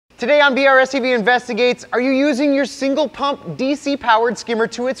Today on BRStv Investigates, are you using your single pump DC powered skimmer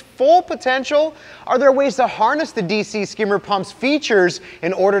to its full potential? Are there ways to harness the DC skimmer pump's features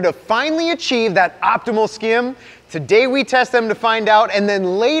in order to finally achieve that optimal skim? Today we test them to find out, and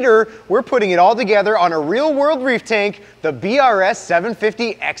then later we're putting it all together on a real world reef tank, the BRS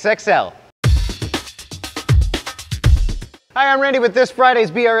 750 XXL. Hi, I'm Randy with this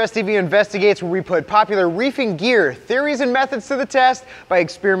Friday's BRStv Investigates, where we put popular reefing gear, theories, and methods to the test by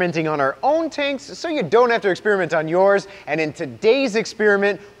experimenting on our own tanks so you don't have to experiment on yours. And in today's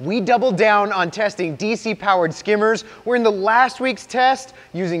experiment, we double down on testing DC-powered skimmers, where in the last week's test,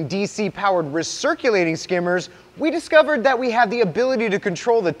 using DC-powered recirculating skimmers, we discovered that we have the ability to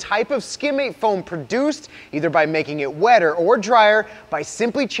control the type of skimmate foam produced, either by making it wetter or drier, by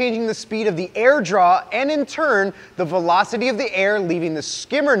simply changing the speed of the air draw and in turn, the velocity of the air leaving the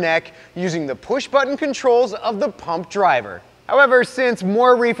skimmer neck using the push button controls of the pump driver. However, since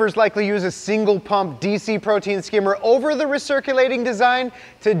more reefers likely use a single pump DC protein skimmer over the recirculating design,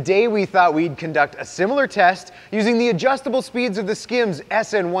 today we thought we'd conduct a similar test using the adjustable speeds of the Skimz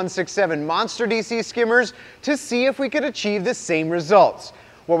SN167 Monster DC skimmers to see if we could achieve the same results.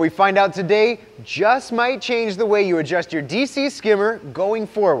 What we find out today just might change the way you adjust your DC skimmer going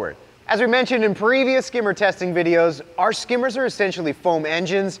forward. As we mentioned in previous skimmer testing videos, our skimmers are essentially foam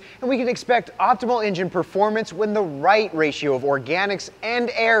engines, and we can expect optimal engine performance when the right ratio of organics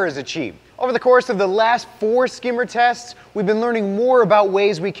and air is achieved. Over the course of the last 4 skimmer tests, we've been learning more about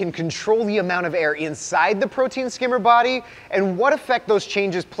ways we can control the amount of air inside the protein skimmer body and what effect those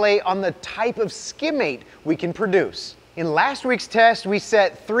changes play on the type of skimmate we can produce. In last week's test, we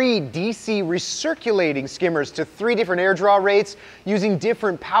set 3 DC recirculating skimmers to 3 different air draw rates using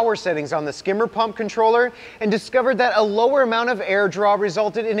different power settings on the skimmer pump controller, and discovered that a lower amount of air draw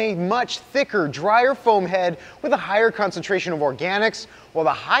resulted in a much thicker, drier foam head with a higher concentration of organics, while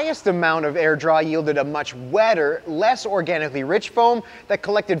the highest amount of air draw yielded a much wetter, less organically rich foam that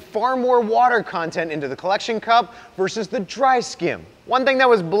collected far more water content into the collection cup versus the dry skim. One thing that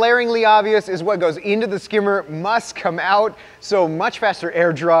was blaringly obvious is what goes into the skimmer must come out, so much faster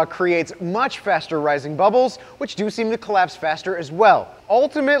air draw creates much faster rising bubbles, which do seem to collapse faster as well.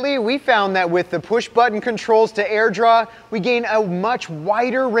 Ultimately, we found that with the push button controls to air draw, we gain a much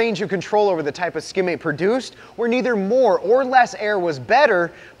wider range of control over the type of skimmate produced, where neither more or less air was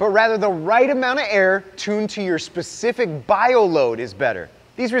better, but rather the right amount of air tuned to your specific bio load is better.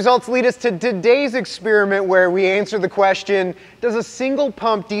 These results lead us to today's experiment, where we answer the question, does a single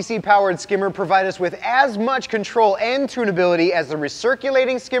pump DC powered skimmer provide us with as much control and tunability as the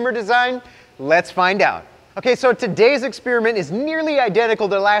recirculating skimmer design? Let's find out. Okay, so today's experiment is nearly identical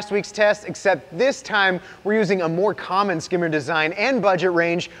to last week's test, except this time we're using a more common skimmer design and budget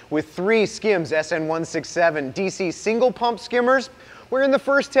range with 3 Skimz SN167 DC single pump skimmers, where in the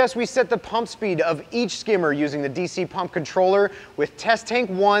first test we set the pump speed of each skimmer using the DC pump controller, with test tank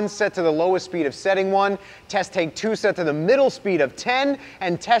 1 set to the lowest speed of setting 1, test tank 2 set to the middle speed of 10,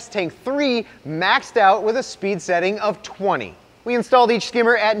 and test tank 3 maxed out with a speed setting of 20. We installed each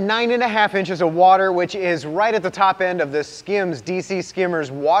skimmer at 9.5 inches of water, which is right at the top end of the Skimz DC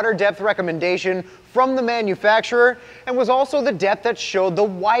skimmer's water depth recommendation from the manufacturer, and was also the depth that showed the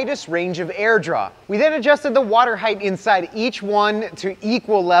widest range of air draw. We then adjusted the water height inside each one to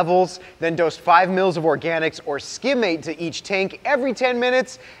equal levels, then dosed 5 mils of organics or skimmate to each tank every 10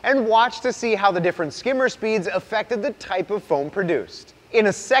 minutes, and watched to see how the different skimmer speeds affected the type of foam produced. In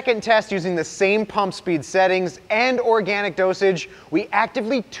a second test using the same pump speed settings and organic dosage, we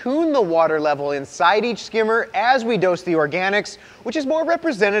actively tune the water level inside each skimmer as we dose the organics, which is more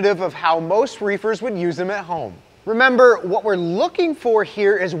representative of how most reefers would use them at home. Remember, what we're looking for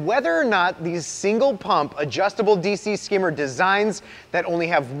here is whether or not these single pump adjustable DC skimmer designs that only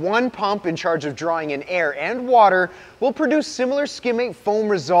have one pump in charge of drawing in air and water will produce similar skimmate foam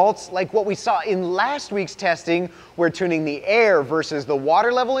results like what we saw in last week's testing, where tuning the air versus the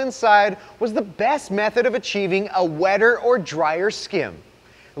water level inside was the best method of achieving a wetter or drier skim.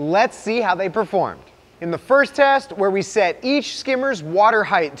 Let's see how they performed. In the first test, where we set each skimmer's water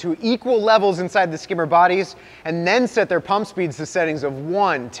height to equal levels inside the skimmer bodies, and then set their pump speeds to settings of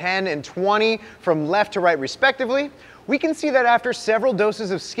 1, 10, and 20 from left to right respectively, we can see that after several doses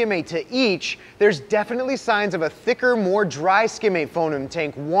of skimmate to each, there's definitely signs of a thicker, more dry skimmate foam in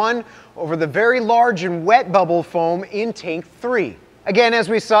tank 1 over the very large and wet bubble foam in tank 3. Again, as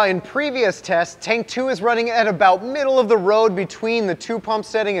we saw in previous tests, tank 2 is running at about middle of the road between the two pump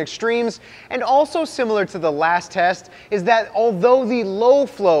setting extremes, and also similar to the last test is that although the low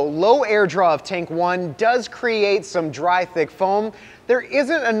flow, low air draw of tank 1 does create some dry thick foam, there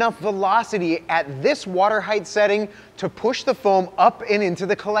isn't enough velocity at this water height setting to push the foam up and into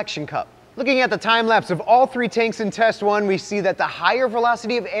the collection cup. Looking at the time lapse of all three tanks in test 1, we see that the higher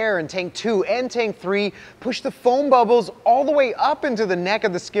velocity of air in tank 2 and tank 3 push the foam bubbles all the way up into the neck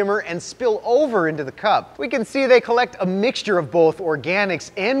of the skimmer and spill over into the cup. We can see they collect a mixture of both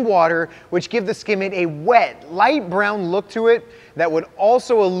organics and water, which give the skimmate a wet, light brown look to it that would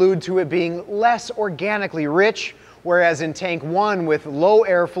also allude to it being less organically rich. Whereas in tank 1 with low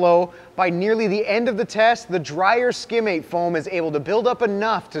airflow, by nearly the end of the test, the drier skimmate foam is able to build up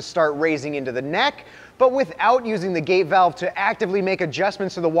enough to start raising into the neck, but without using the gate valve to actively make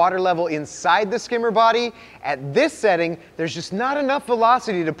adjustments to the water level inside the skimmer body. At this setting, there's just not enough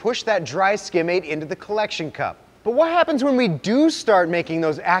velocity to push that dry skimmate into the collection cup. But what happens when we do start making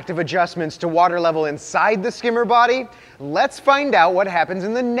those active adjustments to water level inside the skimmer body? Let's find out what happens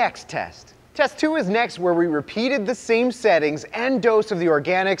in the next test. Test 2 is next, where we repeated the same settings and dose of the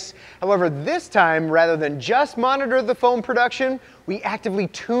organics. However, this time, rather than just monitor the foam production, we actively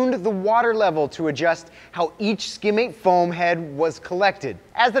tuned the water level to adjust how each skimmate foam head was collected.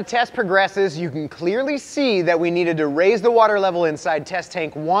 As the test progresses, you can clearly see that we needed to raise the water level inside test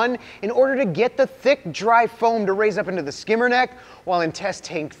tank 1 in order to get the thick, dry foam to raise up into the skimmer neck, while in test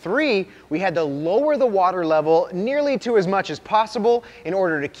tank 3, we had to lower the water level nearly to as much as possible in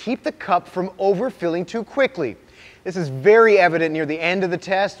order to keep the cup from overfilling too quickly. This is very evident near the end of the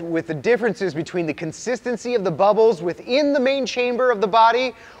test with the differences between the consistency of the bubbles within the main chamber of the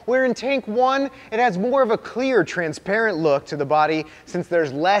body, where in tank 1 it has more of a clear, transparent look to the body since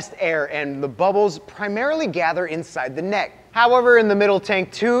there's less air and the bubbles primarily gather inside the neck. However, in the middle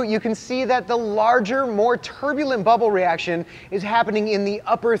tank 2, you can see that the larger, more turbulent bubble reaction is happening in the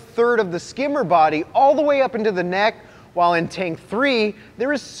upper third of the skimmer body all the way up into the neck, while in tank 3,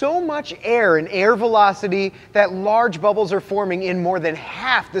 there is so much air and air velocity that large bubbles are forming in more than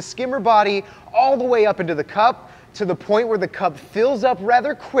half the skimmer body all the way up into the cup, to the point where the cup fills up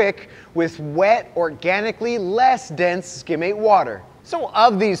rather quick with wet, organically less dense skimmate water. So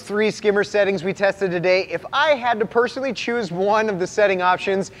of these three skimmer settings we tested today, if I had to personally choose one of the setting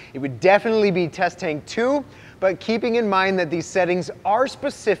options, it would definitely be test tank 2, but keeping in mind that these settings are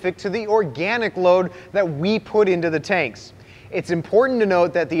specific to the organic load that we put into the tanks. It's important to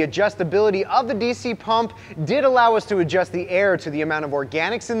note that the adjustability of the DC pump did allow us to adjust the air to the amount of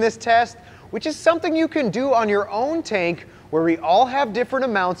organics in this test, which is something you can do on your own tank where we all have different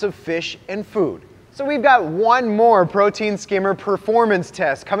amounts of fish and food. So we've got one more protein skimmer performance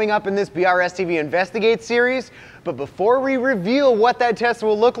test coming up in this BRStv Investigates series, but before we reveal what that test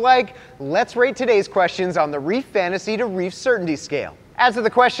will look like, let's rate today's questions on the Reef Fantasy to Reef Certainty scale. As to the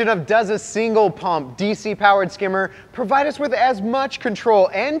question of does a single pump DC powered skimmer provide us with as much control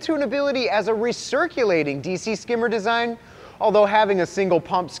and tunability as a recirculating DC skimmer design? Although having a single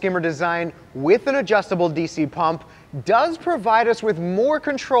pump skimmer design with an adjustable DC pump does provide us with more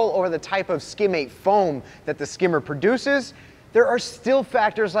control over the type of skimmate foam that the skimmer produces, there are still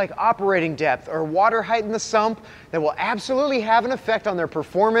factors like operating depth or water height in the sump that will absolutely have an effect on their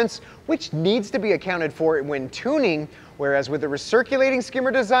performance, which needs to be accounted for when tuning, whereas with the recirculating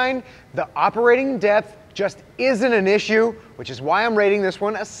skimmer design, the operating depth just isn't an issue, which is why I'm rating this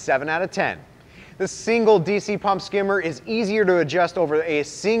one a 7 out of 10. The single DC pump skimmer is easier to adjust over a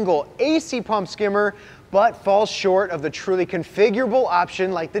single AC pump skimmer, but falls short of the truly configurable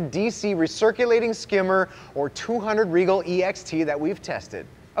option like the DC recirculating skimmer or 200 Regal EXT that we've tested.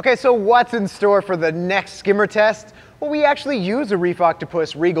 Okay, so what's in store for the next skimmer test? Well, we actually use a Reef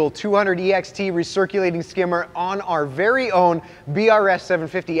Octopus Regal 200 EXT recirculating skimmer on our very own BRS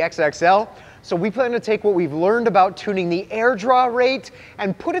 750 XXL. So we plan to take what we've learned about tuning the air draw rate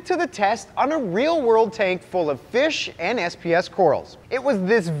and put it to the test on a real world tank full of fish and SPS corals. It was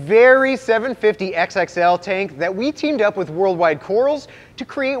this very 750 XXL tank that we teamed up with Worldwide Corals to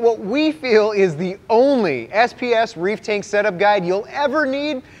create what we feel is the only SPS reef tank setup guide you'll ever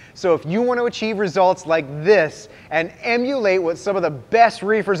need. So if you want to achieve results like this and emulate what some of the best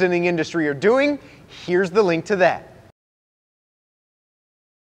reefers in the industry are doing, here's the link to that.